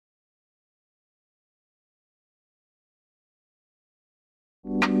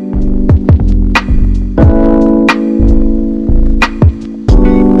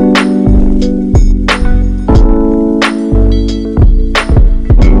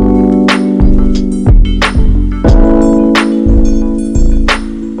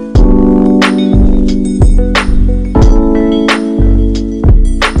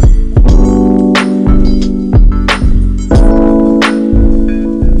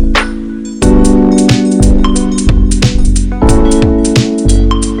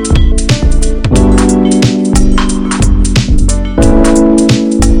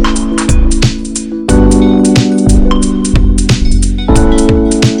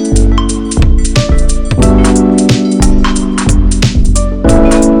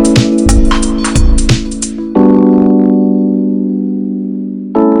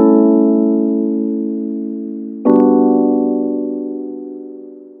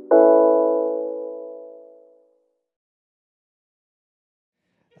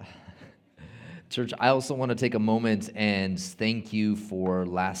Church, I also want to take a moment and thank you for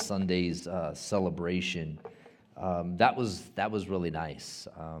last Sunday's celebration. That was really nice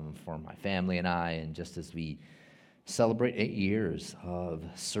for my family and I, and just as we celebrate 8 years of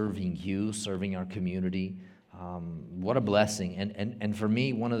serving you, serving our community. What a blessing. And for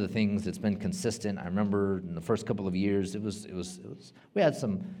me, one of the things that's been consistent, I remember in the first couple of years, it was we had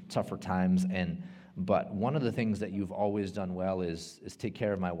some tougher times, but one of the things that you've always done well is take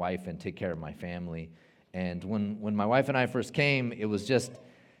care of my wife and take care of my family. And when my wife and I first came, it was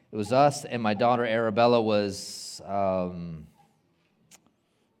us, and my daughter Arabella was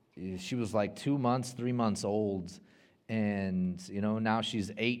she was like 2 months, 3 months old. And, now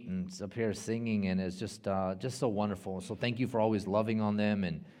she's 8 and up here singing, and it's just so wonderful. So thank you for always loving on them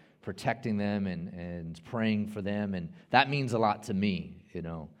and protecting them and praying for them. And that means a lot to me,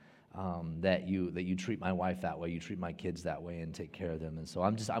 that you treat my wife that way, you treat my kids that way and take care of them. And so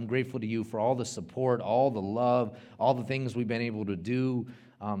I'm grateful to you for all the support, all the love, all the things we've been able to do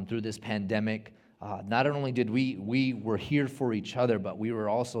through this pandemic. Not only did we were here for each other, but we were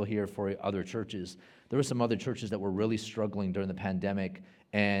also here for other churches. There were some other churches that were really struggling during the pandemic,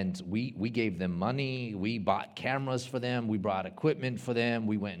 and we gave them money. We bought cameras for them. We brought equipment for them.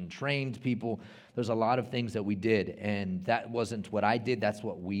 We went and trained people. There's a lot of things that we did, and that wasn't what I did. That's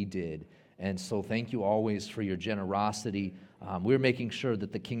what we did. And so thank you always for your generosity. We were making sure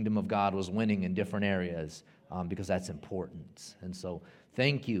that the kingdom of God was winning in different areas because that's important. And so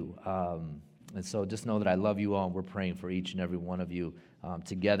thank you. And so just know that I love you all, and we're praying for each and every one of you.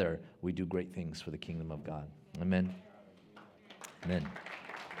 Together, we do great things for the kingdom of God. Amen. Amen.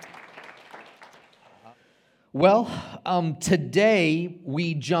 Well, today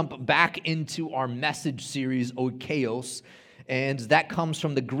we jump back into our message series, Oikeos, and that comes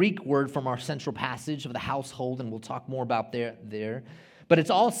from the Greek word from our central passage of the household, and we'll talk more about there. But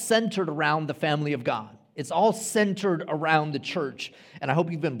it's all centered around the family of God. It's all centered around the church, and I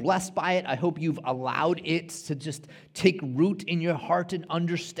hope you've been blessed by it. I hope you've allowed it to just take root in your heart and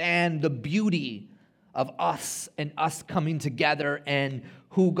understand the beauty of us and us coming together and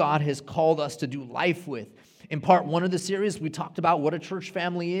who God has called us to do life with. In part 1 of the series, we talked about what a church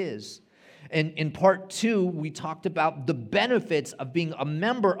family is. And in part 2, we talked about the benefits of being a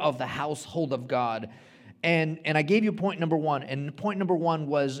member of the household of God. And I gave you point number 1, and point number 1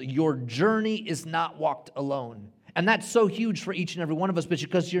 was your journey is not walked alone. And that's so huge for each and every one of us,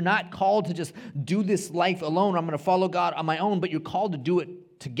 because you're not called to just do this life alone. I'm going to follow God on my own, but you're called to do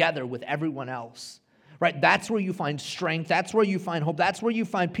it together with everyone else. Right? That's where you find strength. That's where you find hope. That's where you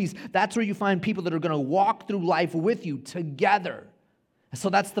find peace. That's where you find people that are going to walk through life with you together.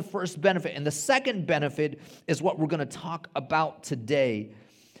 So that's the first benefit. And the second benefit is what we're going to talk about today.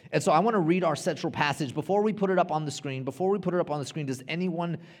 And so I want to read our central passage before we put it up on the screen. Does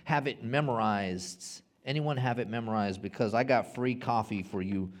anyone have it memorized? Anyone have it memorized? Because I got free coffee for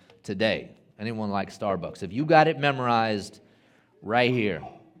you today. Anyone like Starbucks? If you got it memorized, right here,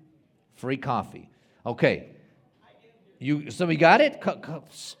 free coffee. Okay. So we got it?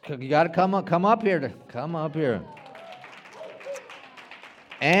 You got to come up here. Come up here.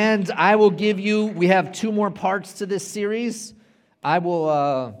 And I will give you, we have 2 more parts to this series. I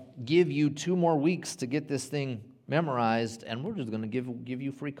will give you 2 more weeks to get this thing memorized, and we're just going to give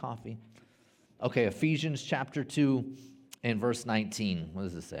you free coffee. Okay, Ephesians chapter 2 and verse 19. What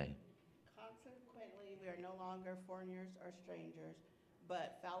does it say? Consequently, we are no longer foreigners or strangers,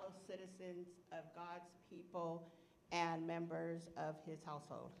 but fellow citizens of God's people and members of his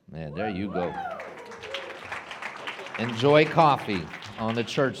household. Man, there you go. Enjoy coffee on the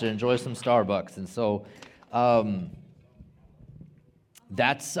church, and enjoy some Starbucks. And so,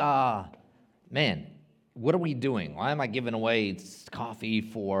 that's, man, what are we doing? Why am I giving away coffee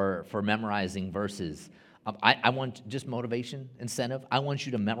for memorizing verses? I want just motivation, incentive. I want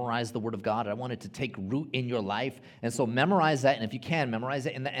you to memorize the Word of God. I want it to take root in your life. And so memorize that, and if you can, memorize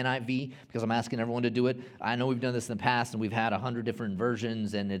it in the NIV, because I'm asking everyone to do it. I know we've done this in the past, and we've had 100 different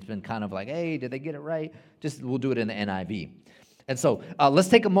versions, and it's been kind of like, hey, did they get it right? We'll do it in the NIV. And so let's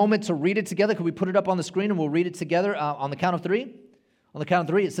take a moment to read it together. Could we put it up on the screen, and we'll read it together on the count of 3? On the count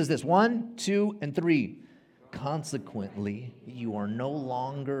of 3, it says this: 1, 2, and 3. Consequently, you are no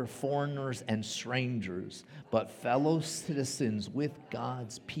longer foreigners and strangers, but fellow citizens with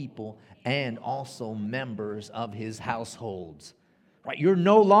God's people and also members of his households. Right? You're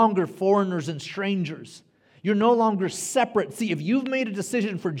no longer foreigners and strangers. You're no longer separate. See, if you've made a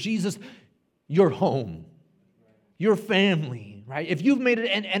decision for Jesus, you're home. Your family, right? If you've made it,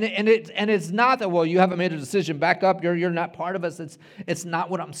 and it's not that, well, you haven't made a decision, back up, you're not part of us. It's not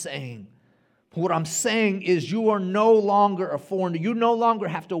what I'm saying. What I'm saying is you are no longer a foreigner. You no longer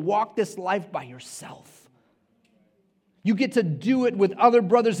have to walk this life by yourself. You get to do it with other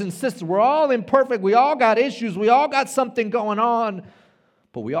brothers and sisters. We're all imperfect. We all got issues. We all got something going on.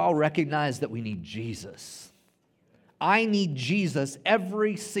 But we all recognize that we need Jesus. I need Jesus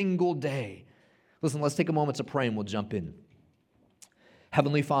every single day. Listen, let's take a moment to pray and we'll jump in.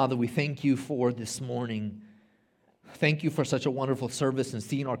 Heavenly Father, we thank you for this morning. Thank you for such a wonderful service and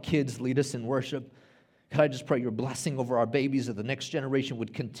seeing our kids lead us in worship. God, I just pray your blessing over our babies, that the next generation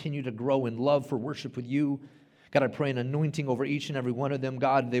would continue to grow in love for worship with you. God, I pray an anointing over each and every one of them.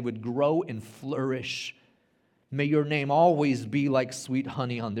 God, they would grow and flourish. May your name always be like sweet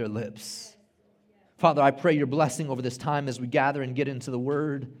honey on their lips. Father, I pray your blessing over this time as we gather and get into the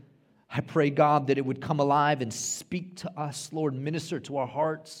word. I pray, God, that it would come alive and speak to us. Lord, minister to our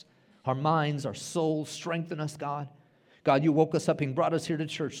hearts, our minds, our souls. Strengthen us, God. God, you woke us up and brought us here to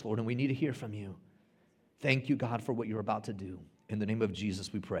church, Lord, and we need to hear from you. Thank you, God, for what you're about to do. In the name of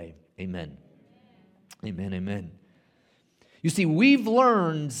Jesus, we pray. Amen. Amen, amen. You see, we've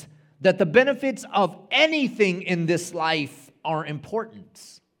learned that the benefits of anything in this life are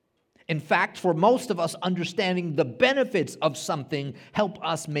important. In fact, for most of us, understanding the benefits of something help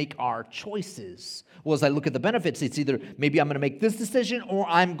us make our choices. Well, as I look at the benefits, it's either maybe I'm going to make this decision or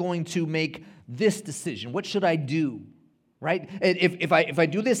I'm going to make this decision. What should I do? Right? If I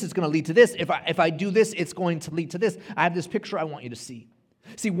do this, it's going to lead to this. If I do this, it's going to lead to this. I have this picture I want you to see.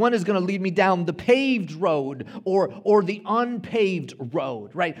 See, one is going to lead me down the paved road or the unpaved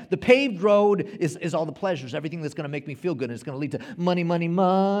road, right? The paved road is all the pleasures, everything that's going to make me feel good. And it's going to lead to money, money,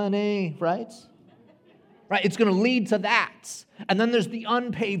 money, right? Right? It's going to lead to that. And then there's the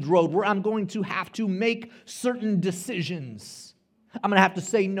unpaved road where I'm going to have to make certain decisions. I'm going to have to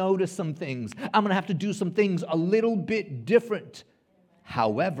say no to some things. I'm going to have to do some things a little bit different.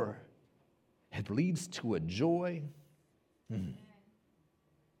 However, it leads to a joy.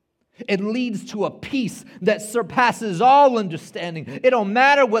 It leads to a peace that surpasses all understanding. It don't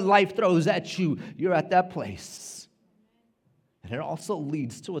matter what life throws at you. You're at that place. And it also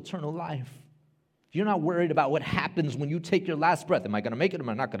leads to eternal life. You're not worried about what happens when you take your last breath. Am I going to make it? Am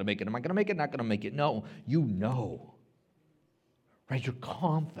I not going to make it? Am I going to make it? Not going to make it? No, you know. Right? You're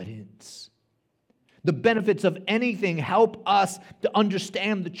confident. The benefits of anything help us to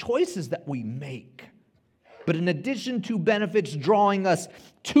understand the choices that we make. But in addition to benefits drawing us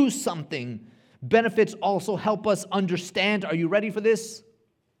to something, benefits also help us understand, are you ready for this?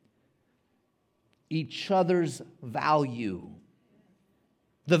 Each other's value.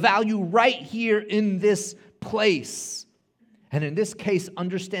 The value right here in this place. And in this case,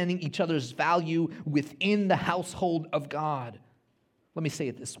 understanding each other's value within the household of God. Let me say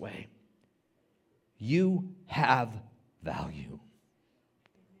it this way. You have value.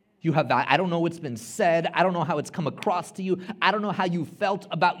 You have value. I don't know what's been said. I don't know how it's come across to you. I don't know how you felt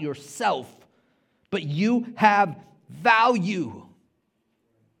about yourself. But you have value.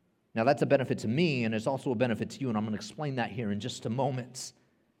 Now, that's a benefit to me, and it's also a benefit to you, and I'm going to explain that here in just a moment.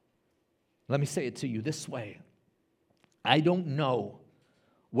 Let me say it to you this way. I don't know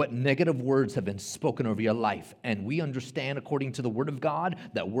what negative words have been spoken over your life, and we understand, according to the Word of God,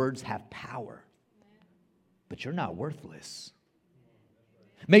 that words have power. But you're not worthless.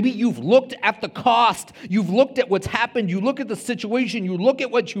 Maybe you've looked at the cost. You've looked at what's happened. You look at the situation. You look at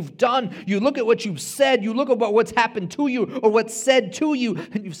what you've done. You look at what you've said. You look at what's happened to you or what's said to you.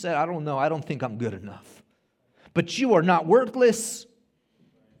 And you've said, I don't know. I don't think I'm good enough. But you are not worthless.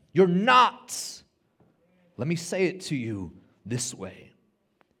 You're not. Let me say it to you this way.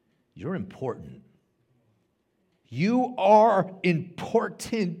 You're important. You are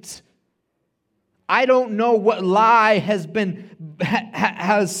important. I don't know what lie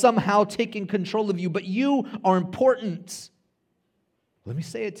has somehow taken control of you, but you are important. Let me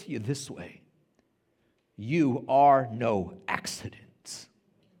say it to you this way. You are no accident.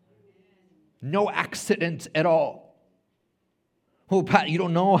 No accident at all. Oh, Pat, you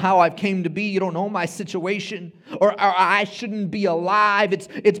don't know how I've came to be. You don't know my situation. Or I shouldn't be alive.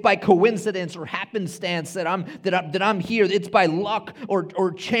 It's by coincidence or happenstance that I'm here. It's by luck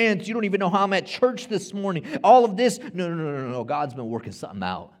or chance. You don't even know how I'm at church this morning. All of this. No. God's been working something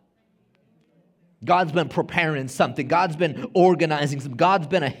out. God's been preparing something. God's been organizing something. God's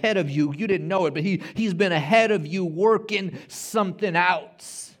been ahead of you. You didn't know it, but He's been ahead of you working something out.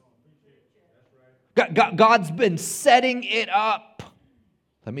 God's been setting it up.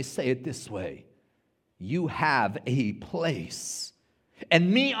 Let me say it this way. You have a place. And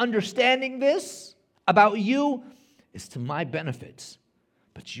me understanding this about you is to my benefit.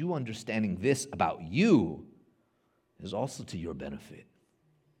 But you understanding this about you is also to your benefit.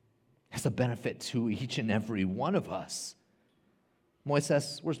 That's a benefit to each and every one of us.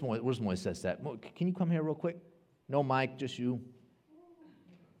 Moises, where's Moises at? Can you come here real quick? No mic, just you.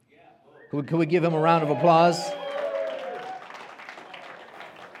 Can we give him a round of applause?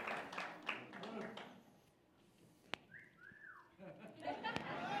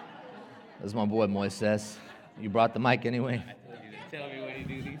 That's my boy Moises. You brought the mic anyway? I told you to tell me when you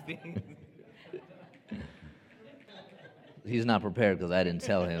do these things. He's not prepared because I didn't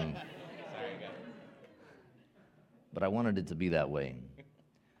tell him. Sorry, guys. But I wanted it to be that way.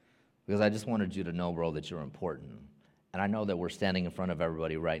 Because I just wanted you to know, bro, that you're important. And I know that we're standing in front of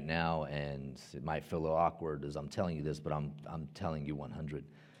everybody right now, and it might feel a little awkward as I'm telling you this, but I'm telling you 100.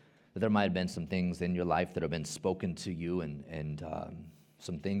 That there might have been some things in your life that have been spoken to you and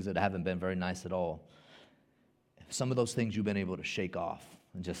some things that haven't been very nice at all. Some of those things you've been able to shake off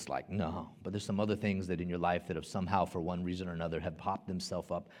and just like, no. But there's some other things that in your life that have somehow, for one reason or another, have popped themselves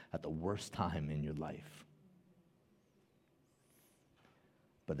up at the worst time in your life.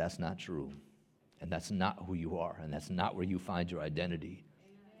 But that's not true. And that's not who you are. And that's not where you find your identity.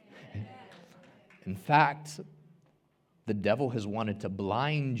 In fact, the devil has wanted to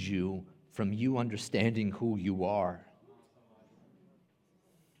blind you from you understanding who you are.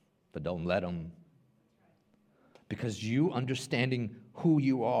 But don't let him. Because you understanding who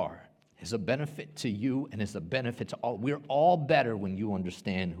you are is a benefit to you and is a benefit to all. We're all better when you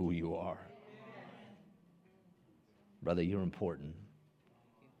understand who you are. Brother, you're important.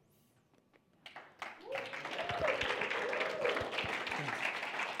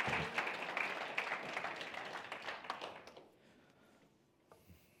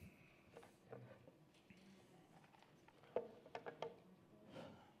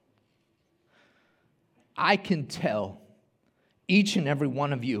 I can tell each and every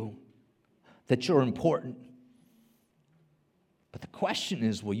one of you that you're important. But the question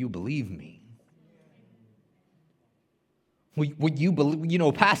is, will you believe me? Will you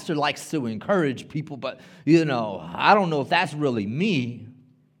believe? Pastor likes to encourage people, but, I don't know if that's really me.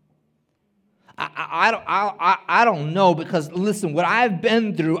 I don't know, because, listen, what I've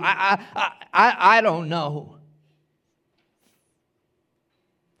been through, I don't know.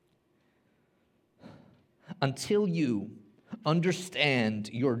 Until you understand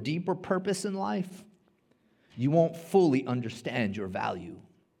your deeper purpose in life, you won't fully understand your value.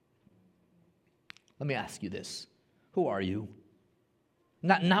 Let me ask you this. Who are you?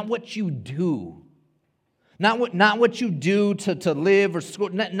 Not what you do. Not what you do to live or school.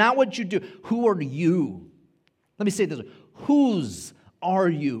 Not what you do. Who are you? Let me say it this way. Whose are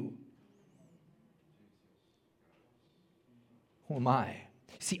you? Who am I?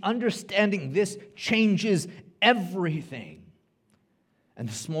 See, understanding this changes everything. And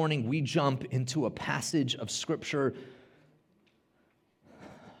this morning we jump into a passage of Scripture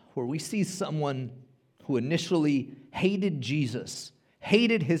where we see someone who initially hated Jesus,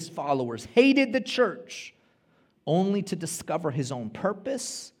 hated his followers, hated the church, only to discover his own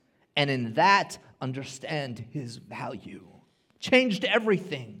purpose and in that understand his value. Changed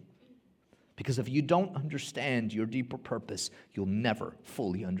everything. Because if you don't understand your deeper purpose, you'll never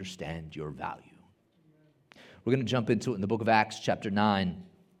fully understand your value. We're going to jump into it in the book of Acts, chapter 9,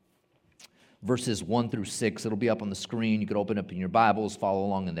 verses 1 through 6. It'll be up on the screen. You could open up in your Bibles, follow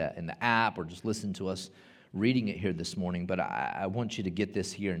along in the app, or just listen to us reading it here this morning. But I want you to get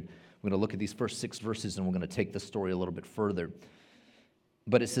this here, and we're going to look at these first 6 verses, and we're going to take the story a little bit further.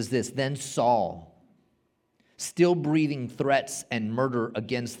 But it says this: Then Saul, still breathing threats and murder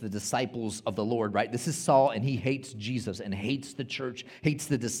against the disciples of the Lord, right? This is Saul, and he hates Jesus and hates the church, hates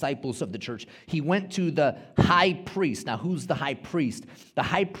the disciples of the church. He went to the high priest. Now, who's the high priest? The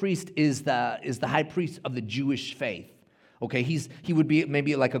high priest is the high priest of the Jewish faith. Okay, he would be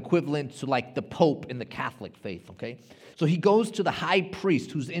maybe like equivalent to like the Pope in the Catholic faith, okay? So he goes to the high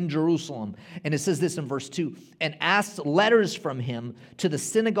priest who's in Jerusalem, and it says this in verse 2, and asks letters from him to the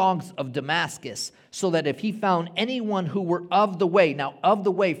synagogues of Damascus, so that if he found anyone who were of the way, now of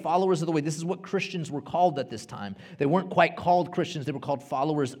the way, followers of the way, this is what Christians were called at this time. They weren't quite called Christians, they were called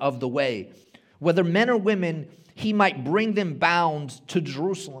followers of the way. Whether men or women, he might bring them bound to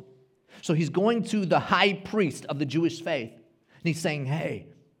Jerusalem. So he's going to the high priest of the Jewish faith, and he's saying, hey,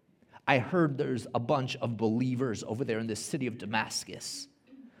 I heard there's a bunch of believers over there in the city of Damascus.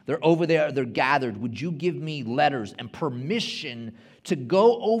 They're over there, they're gathered. Would you give me letters and permission to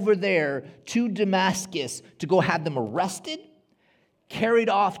go over there to Damascus to go have them arrested, carried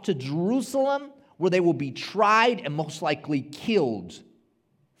off to Jerusalem, where they will be tried and most likely killed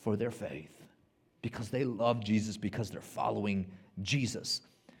for their faith because they love Jesus, because they're following Jesus.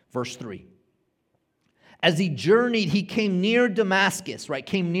 Verse 3. As he journeyed, he came near Damascus, right?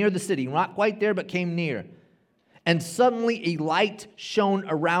 Came near the city. Not quite there, but came near. And suddenly a light shone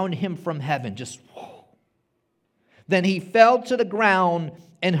around him from heaven. Just whoa. Then he fell to the ground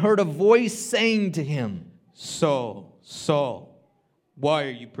and heard a voice saying to him, Saul, Saul, why are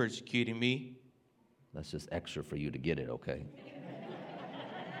you persecuting me? That's just extra for you to get it, okay?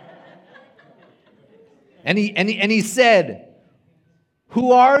 and he said,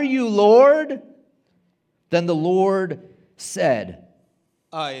 Who are you, Lord? Then the Lord said,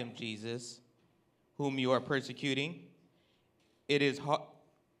 I am Jesus, whom you are persecuting. It is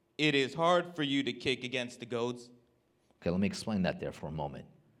hard for you to kick against the goads. Okay, let me explain that there for a moment.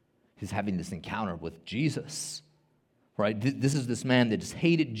 He's having this encounter with Jesus, right? This is this man that just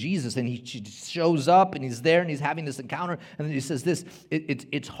hated Jesus, and he shows up, and he's there, and he's having this encounter, and then he says this,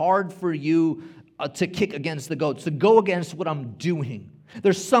 it's hard for you to kick against the goats, to go against what I'm doing.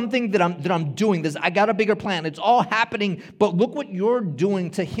 There's something that I'm doing. I got a bigger plan. It's all happening, but look what you're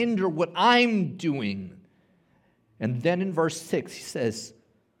doing to hinder what I'm doing. And then in verse 6, he says,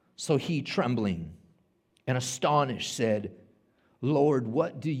 So he, trembling and astonished, said, Lord,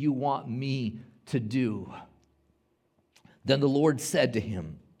 what do you want me to do? Then the Lord said to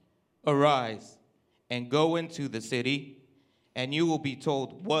him, Arise and go into the city, and you will be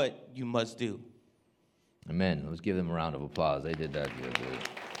told what you must do. Amen. Let's give them a round of applause. They did that good.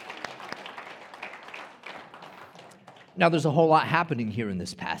 Now, there's a whole lot happening here in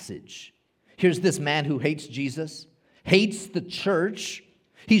this passage. Here's this man who hates Jesus, hates the church.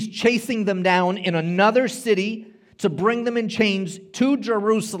 He's chasing them down in another city to bring them in chains to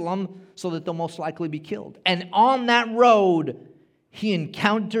Jerusalem so that they'll most likely be killed. And on that road, he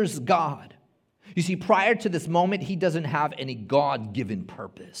encounters God. You see, prior to this moment, he doesn't have any God-given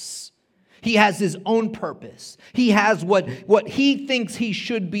purpose. He has his own purpose. He has what he thinks he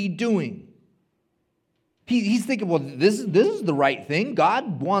should be doing. He's thinking, well, this is the right thing.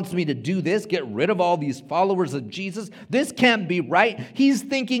 God wants me to do this, get rid of all these followers of Jesus. This can't be right. He's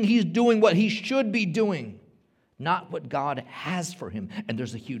thinking he's doing what he should be doing, not what God has for him. And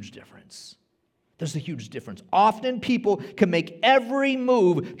there's a huge difference. There's a huge difference. Often people can make every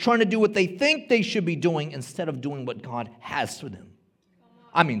move trying to do what they think they should be doing instead of doing what God has for them.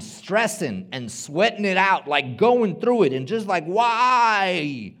 I mean, stressing and sweating it out, like going through it and just like,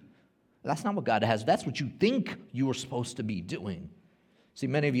 why? That's not what God has. That's what you think you were supposed to be doing. See,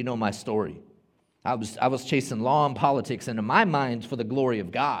 many of you know my story. I was chasing law and politics, and in my mind, for the glory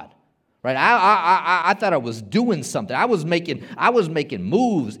of God. Right? I thought I was doing something. I was making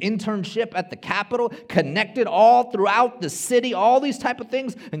moves, internship at the Capitol, connected all throughout the city, all these type of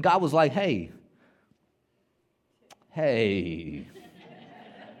things. And God was like, hey,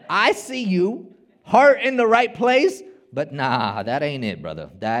 I see you, heart in the right place, but nah, that ain't it, brother.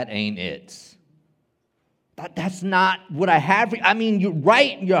 That ain't it. That's not what I have for you. I mean, you're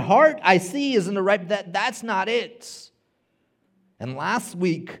right, your heart I see is in the right, that's not it. And last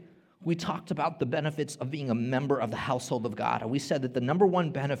week, we talked about the benefits of being a member of the household of God. And we said that the number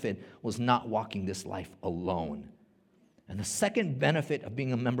one benefit was not walking this life alone. And the second benefit of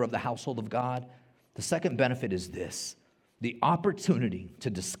being a member of the household of God, the second benefit is this: the opportunity to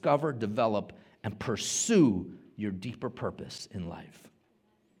discover, develop, and pursue your deeper purpose in life.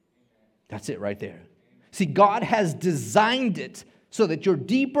 That's it right there. See, God has designed it so that your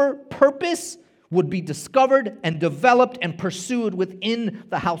deeper purpose would be discovered and developed and pursued within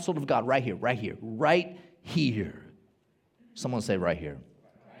the household of God. Right here, right here, right here. Someone say right here.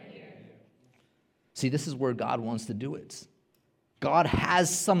 Right here. See, this is where God wants to do it. God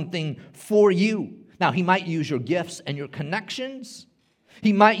has something for you. Now, he might use your gifts and your connections.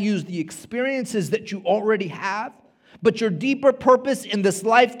 He might use the experiences that you already have. But your deeper purpose in this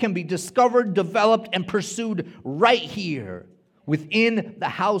life can be discovered, developed, and pursued right here within the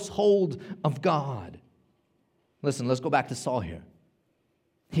household of God. Listen, let's go back to Saul here.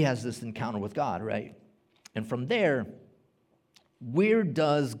 He has this encounter with God, right? And from there, where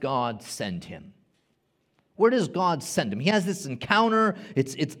does God send him? Where does God send him? He has this encounter.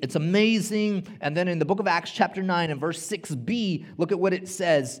 It's amazing. And then in the book of Acts chapter 9 and verse 6b, look at what it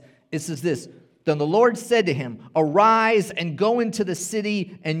says. It says this: Then the Lord said to him, Arise and go into the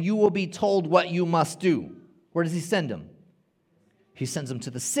city, and you will be told what you must do. Where does he send him? He sends him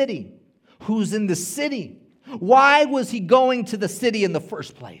to the city. Who's in the city? Why was he going to the city in the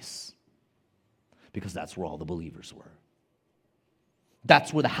first place? Because that's where all the believers were.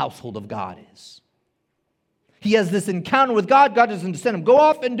 That's where the household of God is. He has this encounter with God. God doesn't send him, go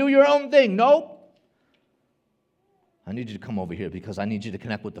off and do your own thing. Nope. I need you to come over here because I need you to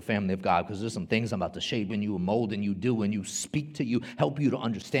connect with the family of God, because there's some things I'm about to shape in you and mold in you, do in you, speak to you, help you to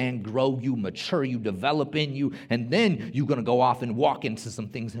understand, grow you, mature you, develop in you, and then you're going to go off and walk into some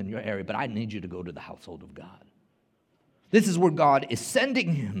things in your area. But I need you to go to the household of God. This is where God is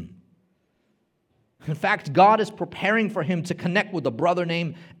sending him. In fact, God is preparing for him to connect with a brother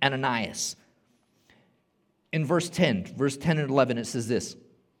named Ananias. In verse 10 and 11, it says this.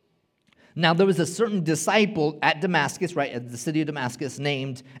 Now there was a certain disciple at Damascus, right, at the city of Damascus,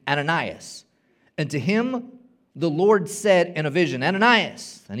 named Ananias. And to him the Lord said in a vision,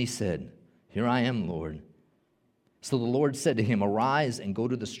 Ananias. And he said, Here I am, Lord. So the Lord said to him, Arise and go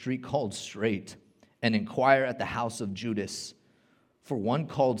to the street called Straight, and inquire at the house of Judas. For one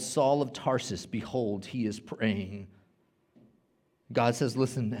called Saul of Tarsus, behold, he is praying. God says,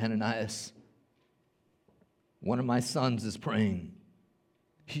 listen, Ananias, one of my sons is praying.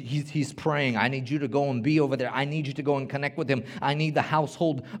 He's praying. I need you to go and be over there. I need you to go and connect with him. I need the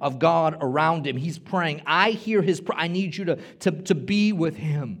household of God around him. He's praying. I hear his prayer. I need you to be with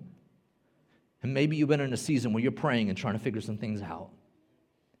him. And maybe you've been in a season where you're praying and trying to figure some things out.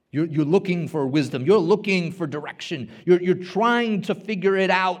 You're looking for wisdom. You're looking for direction. You're trying to figure it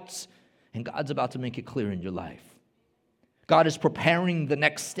out. And God's about to make it clear in your life. God is preparing the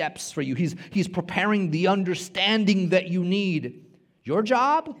next steps for you. He's preparing the understanding that you need. Your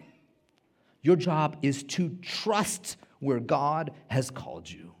job is to trust where God has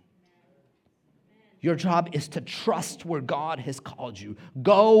called you. Your job is to trust where God has called you.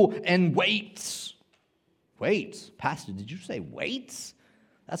 Go and wait. Wait. Pastor, did you say wait?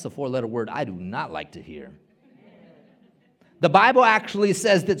 That's a 4-letter word I do not like to hear. The Bible actually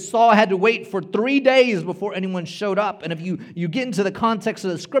says that Saul had to wait for 3 days before anyone showed up. And if you get into the context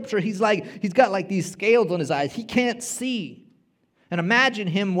of the scripture, he's got like these scales on his eyes. He can't see. And imagine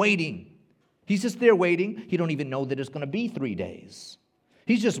him waiting. He's just there waiting. He don't even know that it's going to be 3 days.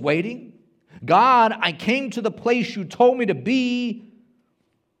 He's just waiting. God, I came to the place you told me to be.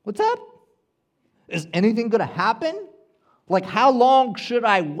 What's up? Is anything going to happen? Like, how long should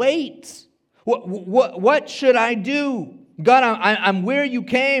I wait? What should I do? God, I'm where you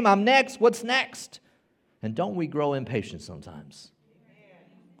came. I'm next. What's next? And don't we grow impatient sometimes?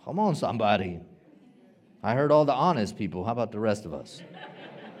 Come on, somebody. I heard all the honest people. How about the rest of us?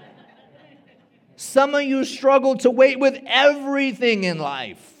 Some of you struggle to wait with everything in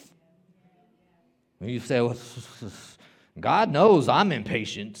life. You say, well, God knows I'm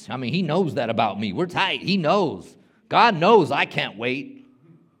impatient. I mean, he knows that about me. We're tight. He knows. God knows I can't wait.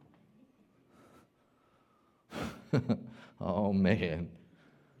 Oh, man.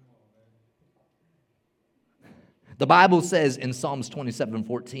 The Bible says in Psalms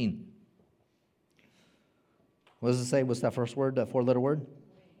 27:14. What does it say? What's that first word, that 4-letter word?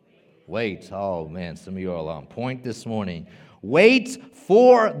 Wait. Oh, man, some of you are on point this morning. Wait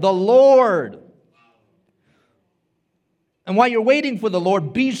for the Lord. And while you're waiting for the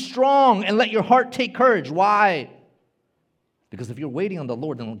Lord, be strong and let your heart take courage. Why? Because if you're waiting on the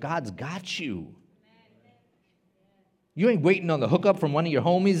Lord, then God's got you. You ain't waiting on the hookup from one of your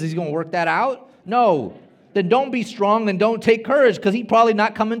homies. He's going to work that out? No. Then don't be strong and don't take courage, because he's probably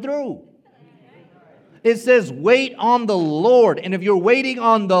not coming through. It says, wait on the Lord. And if you're waiting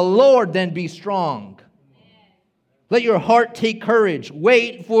on the Lord, then be strong. Let your heart take courage.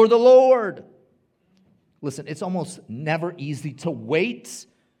 Wait for the Lord. Listen, it's almost never easy to wait.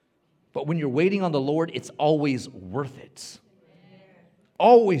 But when you're waiting on the Lord, it's always worth it.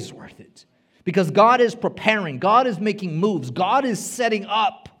 Always worth it. Because God is preparing. God is making moves. God is setting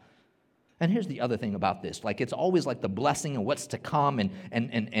up. And here's the other thing about this. Like, it's always like the blessing and what's to come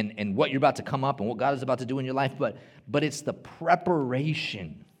and what you're about to come up and what God is about to do in your life. But it's the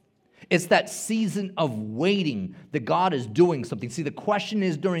preparation. It's that season of waiting that God is doing something. See, the question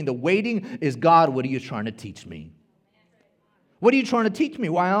is during the waiting is, God, what are you trying to teach me? What are you trying to teach me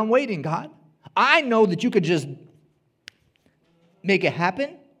while I'm waiting, God? I know that you could just make it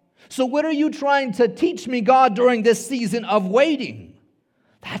happen. So what are you trying to teach me, God, during this season of waiting?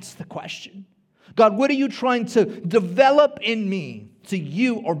 That's the question. God, what are you trying to develop in me so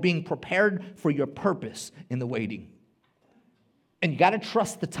you are being prepared for your purpose in the waiting? And you got to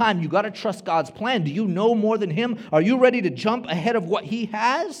trust the time. You got to trust God's plan. Do you know more than him? Are you ready to jump ahead of what he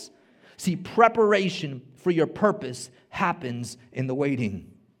has? See, preparation for your purpose happens in the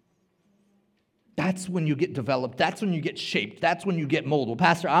waiting. That's when you get developed. That's when you get shaped. That's when you get molded. Well,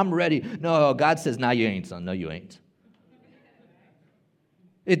 Pastor, I'm ready. No, God says, no, you ain't, son. No, you ain't.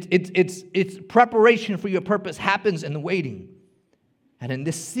 It's preparation for your purpose happens in the waiting. And in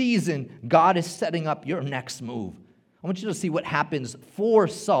this season, God is setting up your next move. I want you to see what happens for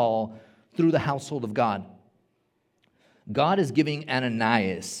Saul through the household of God. God is giving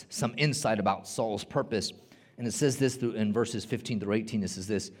Ananias some insight about Saul's purpose. And it says this in verses 15 through 18. It says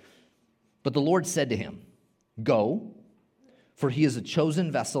this, "But the Lord said to him, 'Go, for he is a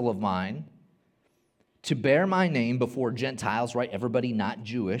chosen vessel of mine to bear my name before Gentiles,'" right? Everybody not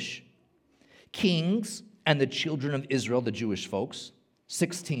Jewish, "'kings and the children of Israel,'" the Jewish folks.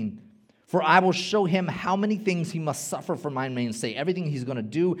 16, "For I will show him how many things he must suffer for my name's sake," everything he's going to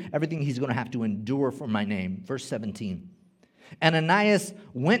do, everything he's going to have to endure for my name. Verse 17, "Ananias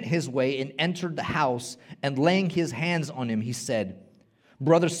went his way and entered the house, and laying his hands on him, he said,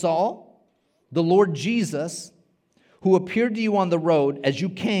 'Brother Saul, the Lord Jesus, who appeared to you on the road as you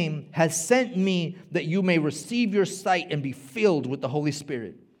came, has sent me that you may receive your sight and be filled with the Holy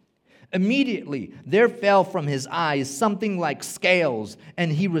Spirit.' Immediately there fell from his eyes something like scales, and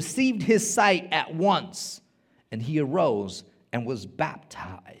he received his sight at once, and he arose and was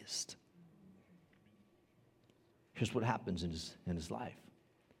baptized." Here's what happens in his life.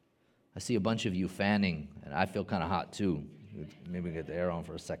 I see a bunch of you fanning, and I feel kind of hot too. Maybe get the air on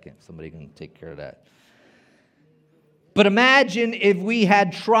for a second. Somebody can take care of that. But imagine if we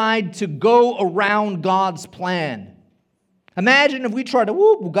had tried to go around God's plan. Imagine if we tried to,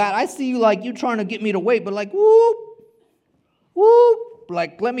 whoop, God, I see you like you trying to get me to wait, but like, whoop, whoop,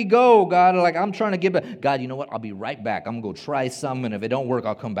 like, let me go, God. Like, I'm trying to get back. God, you know what? I'll be right back. I'm going to go try some, and if it don't work,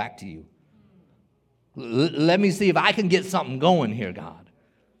 I'll come back to you. Let me see if I can get something going here, God.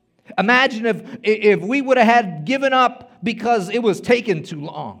 Imagine if we would have had given up because it was taking too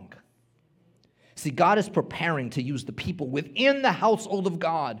long. See, God is preparing to use the people within the household of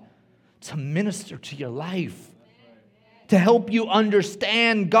God to minister to your life, to help you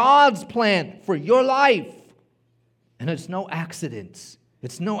understand God's plan for your life. And it's no accident.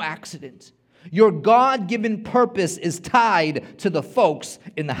 It's no accident. Your God-given purpose is tied to the folks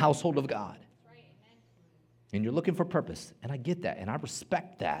in the household of God. And you're looking for purpose. And I get that. And I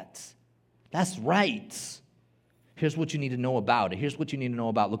respect that. That's right. Here's what you need to know about it. Here's what you need to know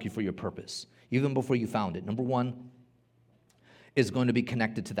about looking for your purpose, even before you found it. Number one is going to be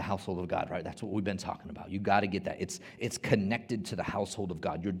connected to the household of God, right? That's what we've been talking about. You got to get that. It's connected to the household of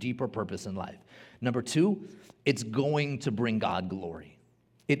God, your deeper purpose in life. Number two, it's going to bring God glory.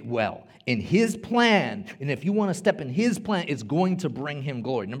 It will. In His plan, and if you want to step in His plan, it's going to bring Him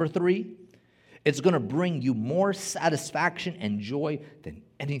glory. Number three, it's going to bring you more satisfaction and joy than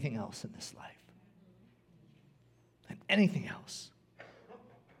anything else in this life. Than anything else.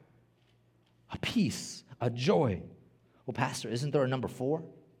 A peace, a joy. Well, Pastor, isn't there a number 4?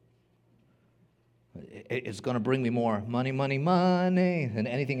 It's going to bring me more money, money, money than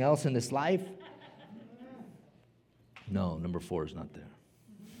anything else in this life? No, number 4 is not there.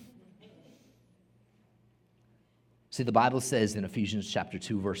 See, the Bible says in Ephesians chapter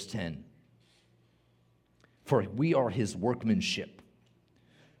 2, verse 10, "For we are His workmanship,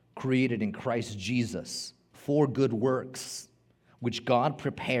 created in Christ Jesus for good works, which God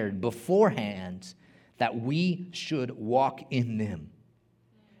prepared beforehand that we should walk in them."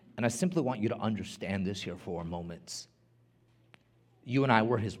 And I simply want you to understand this here for a moment. You and I,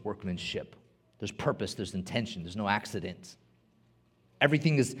 we're His workmanship. There's purpose, there's intention, there's no accident.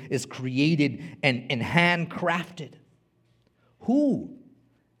 Everything is created and handcrafted. Who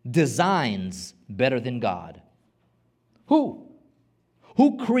designs better than God? Who?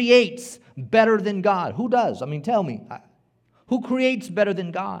 Who creates better than God? Who does? I mean, tell me. Who creates better than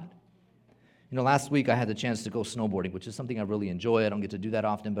God? You know, last week I had the chance to go snowboarding, which is something I really enjoy. I don't get to do that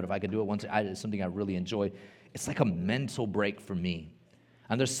often, but if I could do it once, it's something I really enjoy. It's like a mental break for me.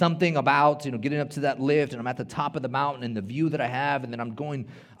 And there's something about, getting up to that lift, and I'm at the top of the mountain, and the view that I have, and then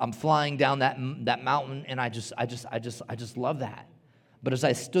I'm flying down that mountain, and I just love that. But as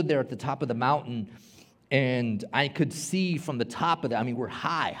I stood there at the top of the mountain, and I could see from the top of we're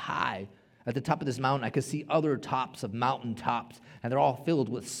high. At the top of this mountain, I could see other tops of mountain tops, and they're all filled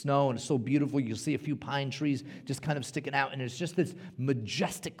with snow, and it's so beautiful. You'll see a few pine trees just kind of sticking out, and it's just this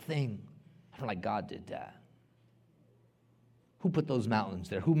majestic thing. I'm like, God did that. Who put those mountains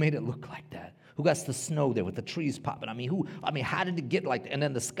there? Who made it look like that? Who got the snow there with the trees popping? How did it get like that? And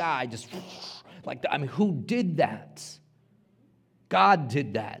then the sky just like that. who did that? God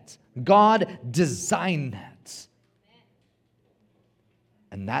did that. God designed that.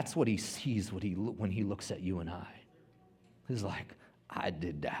 And that's what He sees when He looks at you and I. He's like, I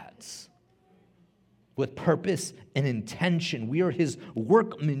did that. With purpose and intention. We are His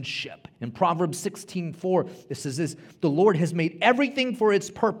workmanship. In Proverbs 16:4, it says this, "The Lord has made everything for its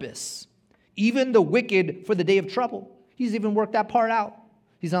purpose, even the wicked for the day of trouble." He's even worked that part out.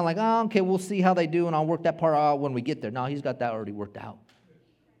 He's not like, okay, we'll see how they do, and I'll work that part out when we get there. No, He's got that already worked out.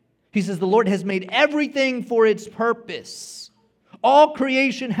 He says the Lord has made everything for its purpose. All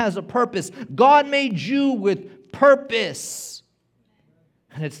creation has a purpose. God made you with purpose.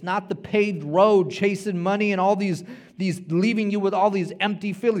 And it's not the paved road chasing money and all these leaving you with all these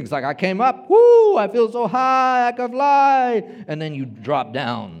empty feelings. Like I came up, whoo, I feel so high, I can fly. And then you drop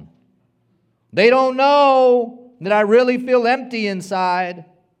down. They don't know that I really feel empty inside.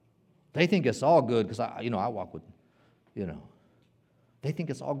 They think it's all good because I walk with, they think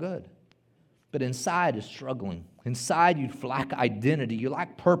it's all good. But inside is struggling. Inside you lack identity, you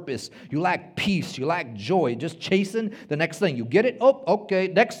lack purpose, you lack peace, you lack joy. Just chasing the next thing. You get it? Oh, okay.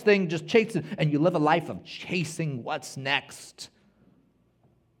 Next thing, just chasing. And you live a life of chasing what's next.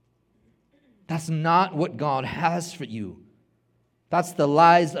 That's not what God has for you. That's the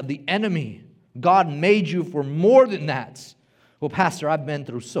lies of the enemy. God made you for more than that. Well, Pastor, I've been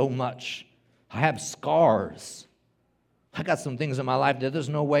through so much. I have scars. I got some things in my life that there's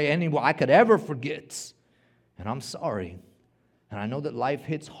no way anyone I could ever forget. And I'm sorry. And I know that life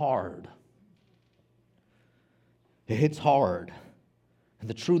hits hard. It hits hard. And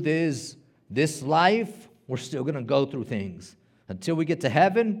the truth is, this life, we're still going to go through things. Until we get to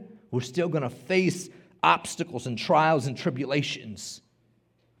heaven, we're still going to face obstacles and trials and tribulations.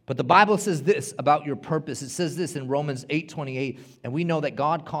 But the Bible says this about your purpose. It says this in Romans 8:28, and we know that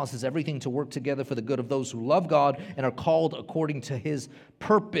God causes everything to work together for the good of those who love God and are called according to His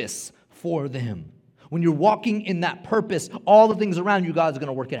purpose for them. When you're walking in that purpose, all the things around you, God's going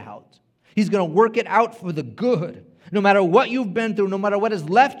to work it out. He's going to work it out for the good. No matter what you've been through, no matter what has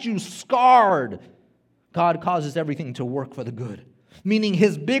left you scarred, God causes everything to work for the good. Meaning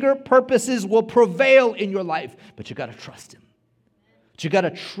His bigger purposes will prevail in your life, but you got to trust Him. But you got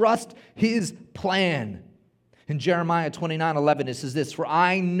to trust His plan. In Jeremiah 29:11, it says this, "For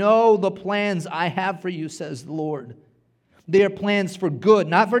I know the plans I have for you, says the Lord. They are plans for good,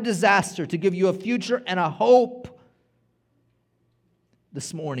 not for disaster, to give you a future and a hope."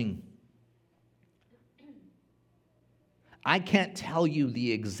 This morning, I can't tell you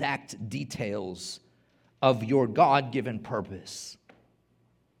the exact details of your God-given purpose,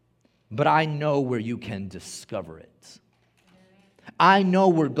 but I know where you can discover it. I know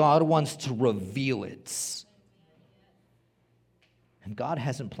where God wants to reveal it. And God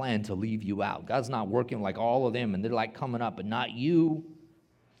hasn't planned to leave you out. God's not working like all of them and they're like coming up, but not you.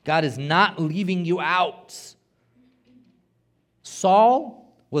 God is not leaving you out.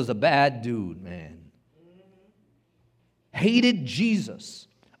 Saul was a bad dude, man. Hated Jesus,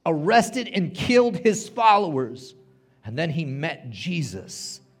 arrested and killed his followers, and then he met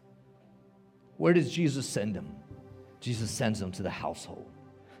Jesus. Where does Jesus send him? Jesus sends him to the household.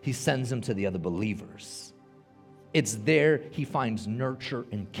 He sends him to the other believers. It's there he finds nurture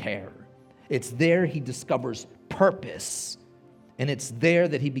and care. It's there he discovers purpose. And it's there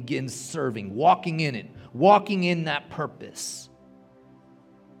that he begins serving, walking in it, walking in that purpose.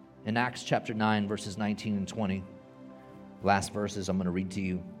 In Acts chapter 9, verses 19 and 20, last verses I'm going to read to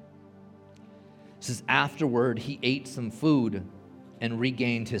you. It says, "Afterward he ate some food and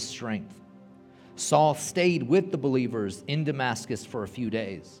regained his strength. Saul stayed with the believers in Damascus for a few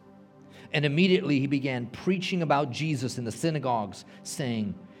days. And immediately he began preaching about Jesus in the synagogues,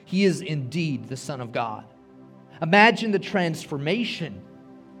 saying, 'He is indeed the Son of God.'" Imagine the transformation.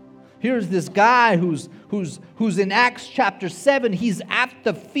 Here's this guy who's in Acts chapter 7. He's at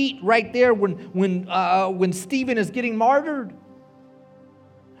the feet right there when Stephen is getting martyred.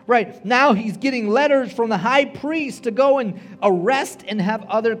 Right now he's getting letters from the high priest to go and arrest and have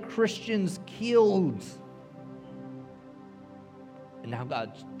other Christians killed. And now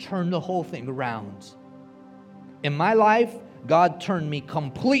God turned the whole thing around. In my life, God turned me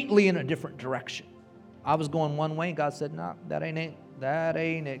completely in a different direction. I was going one way, and God said, "No, that ain't it. That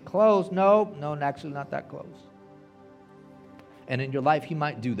ain't it. Close. No, actually not that close." And in your life, He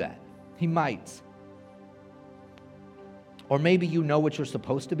might do that. He might. Or maybe you know what you're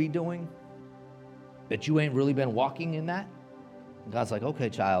supposed to be doing, but you ain't really been walking in that. And God's like, "Okay,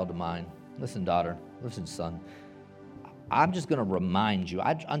 child of mine. Listen, daughter. Listen, son. I'm just going to remind you.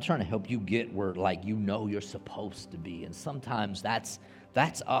 I'm trying to help you get where, like, you know you're supposed to be." And sometimes that's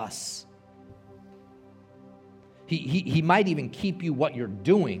us. He might even keep you what you're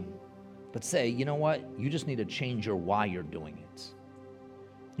doing, but say, "You know what? You just need to change your why you're doing it."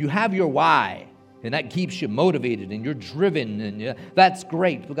 You have your why, and that keeps you motivated, and you're driven, and that's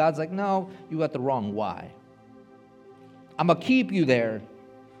great. But God's like, "No, you got the wrong why. I'm going to keep you there.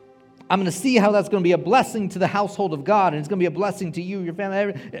 I'm going to see how that's going to be a blessing to the household of God, and it's going to be a blessing to you, your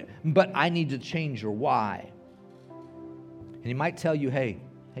family, but I need to change your why." And He might tell you, hey,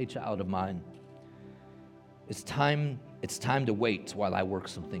 child of mine, it's time It's time to wait while I work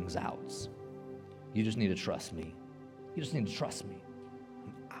some things out. You just need to trust me. You just need to trust me.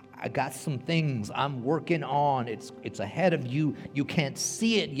 I got some things I'm working on. It's ahead of you. You can't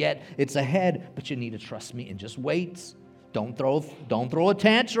see it yet. It's ahead, but you need to trust me and just wait. Don't throw a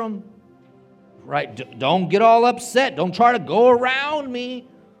tantrum. Right? Don't get all upset. Don't try to go around me.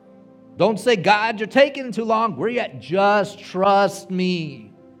 Don't say, God, you're taking too long. Where you at? Just trust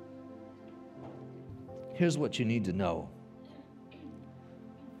me. Here's what you need to know.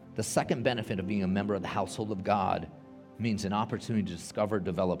 The second benefit of being a member of the household of God means an opportunity to discover,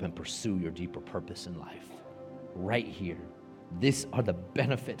 develop, and pursue your deeper purpose in life. Right here. These are the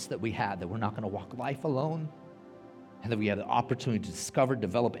benefits that we have, that we're not going to walk life alone, and that we have the opportunity to discover,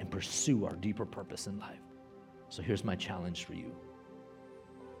 develop, and pursue our deeper purpose in life. So here's my challenge for you.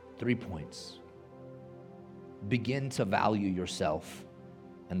 3 points. Begin to value yourself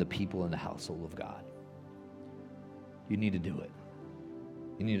and the people in the household of God. You need to do it.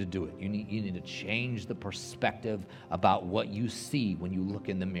 You need to do it. You need to change the perspective about what you see when you look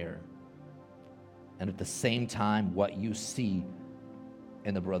in the mirror. And at the same time, what you see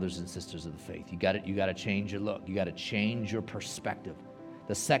in the brothers and sisters of the faith. You got to change your look. You got to change your perspective.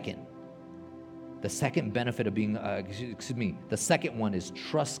 The second benefit of being, the second one is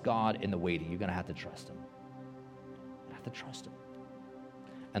trust God in the waiting. You're going to have to trust Him. You have to trust Him.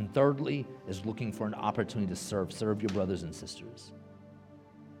 And thirdly is looking for an opportunity to serve your brothers and sisters.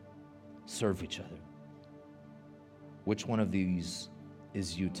 Serve each other. Which one of these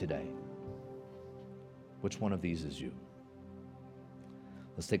is you today? Which one of these is you?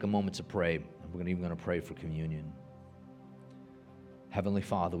 Let's take a moment to pray. We're even going to pray for communion. Heavenly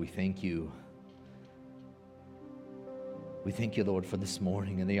Father, we thank you. We thank you, Lord, for this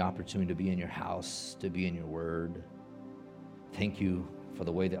morning and the opportunity to be in your house, to be in your word. Thank you for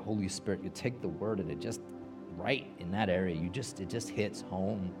the way that Holy Spirit, you take the word and it just, right in that area, it just hits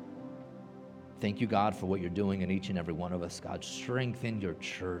home. Thank you, God, for what you're doing in each and every one of us. God, strengthen your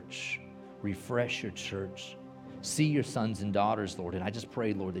church. Refresh your church. See your sons and daughters, Lord. And I just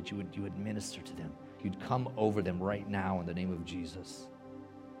pray, Lord, that you would minister to them. You'd come over them right now in the name of Jesus.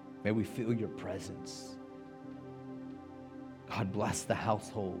 May we feel your presence. God, bless the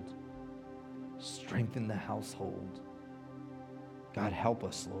household. Strengthen the household. God, help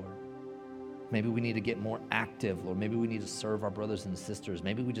us, Lord. Maybe we need to get more active, Lord. Maybe we need to serve our brothers and sisters.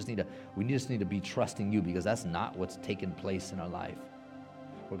 Maybe we just need to be trusting you, because that's not what's taken place in our life.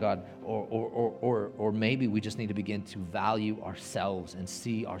 Or God, or maybe we just need to begin to value ourselves and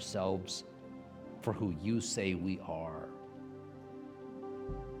see ourselves for who you say we are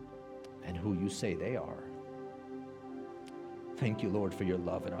and who you say they are. Thank you, Lord, for your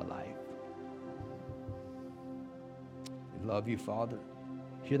love in our life. We love you, Father.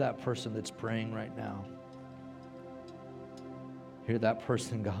 Hear that person that's praying right now. Hear that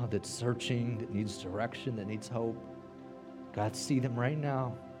person, God, that's searching, that needs direction, that needs hope. God, see them right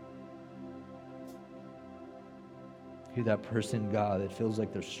now. Hear that person, God, that feels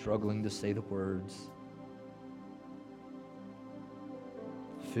like they're struggling to say the words.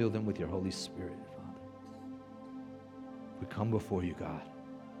 Fill them with your Holy Spirit, Father. We come before you, God,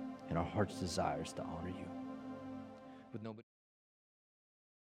 and our heart's desires to honor you. With nobody